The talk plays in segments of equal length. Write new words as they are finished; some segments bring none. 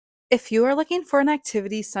If you are looking for an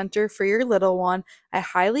activity center for your little one, I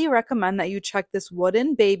highly recommend that you check this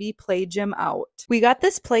wooden baby play gym out. We got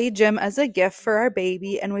this play gym as a gift for our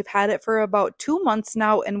baby, and we've had it for about 2 months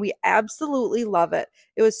now, and we absolutely love it.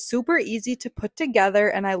 It was super easy to put together,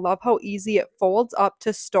 and I love how easy it folds up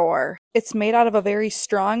to store. It's made out of a very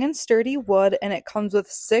strong and sturdy wood, and it comes with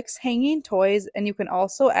 6 hanging toys, and you can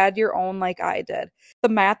also add your own like I did. The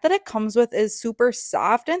mat that it comes with is super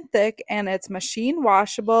soft and thick, and it's machine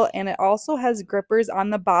washable, and it also has grippers on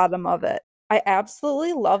the bottom of it. I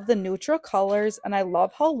absolutely love the neutral colors, and I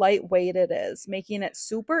love how lightweight it is, making it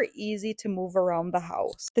super easy to move around the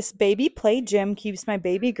house. This baby play gym keeps my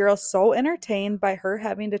baby girl so entertained by her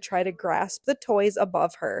having to try to grasp the toys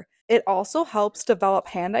above her. It also helps develop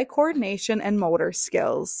hand-eye coordination and motor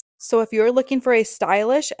skills. So if you're looking for a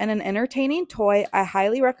stylish and an entertaining toy, I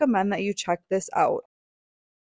highly recommend that you check this out.